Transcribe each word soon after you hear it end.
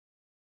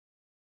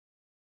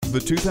The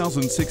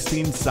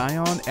 2016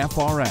 Scion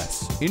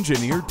FRS,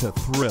 engineered to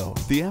thrill.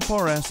 The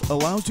FRS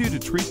allows you to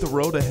treat the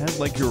road ahead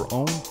like your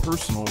own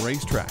personal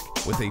racetrack.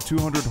 With a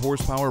 200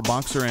 horsepower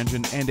boxer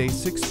engine and a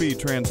 6-speed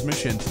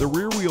transmission, the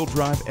rear-wheel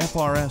drive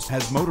FRS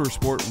has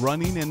motorsport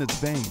running in its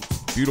veins.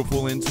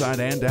 Beautiful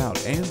inside and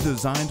out, and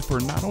designed for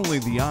not only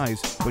the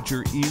eyes, but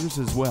your ears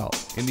as well.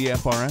 In the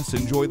FRS,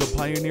 enjoy the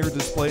Pioneer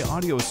Display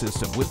audio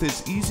system with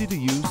its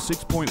easy-to-use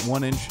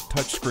 6.1-inch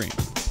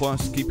touchscreen.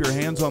 Plus, keep your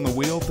hands on the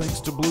wheel thanks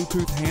to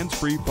Bluetooth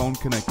hands-free phone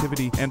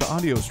connectivity and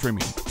audio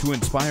streaming. To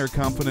inspire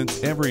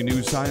confidence, every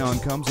new Scion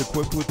comes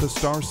equipped with the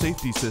Star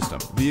Safety System,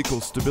 vehicle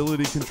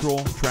stability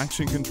control,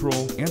 traction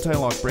control,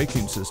 anti-lock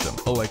braking system,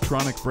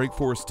 electronic brake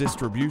force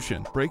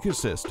distribution, brake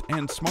assist,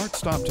 and smart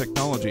stop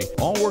technology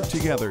all work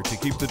together to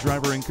keep the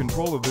driver in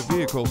control of the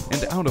vehicle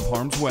and out of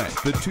harm's way.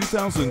 The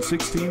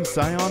 2016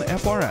 Scion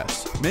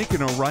FRS, make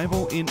an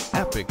arrival in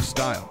epic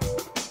style.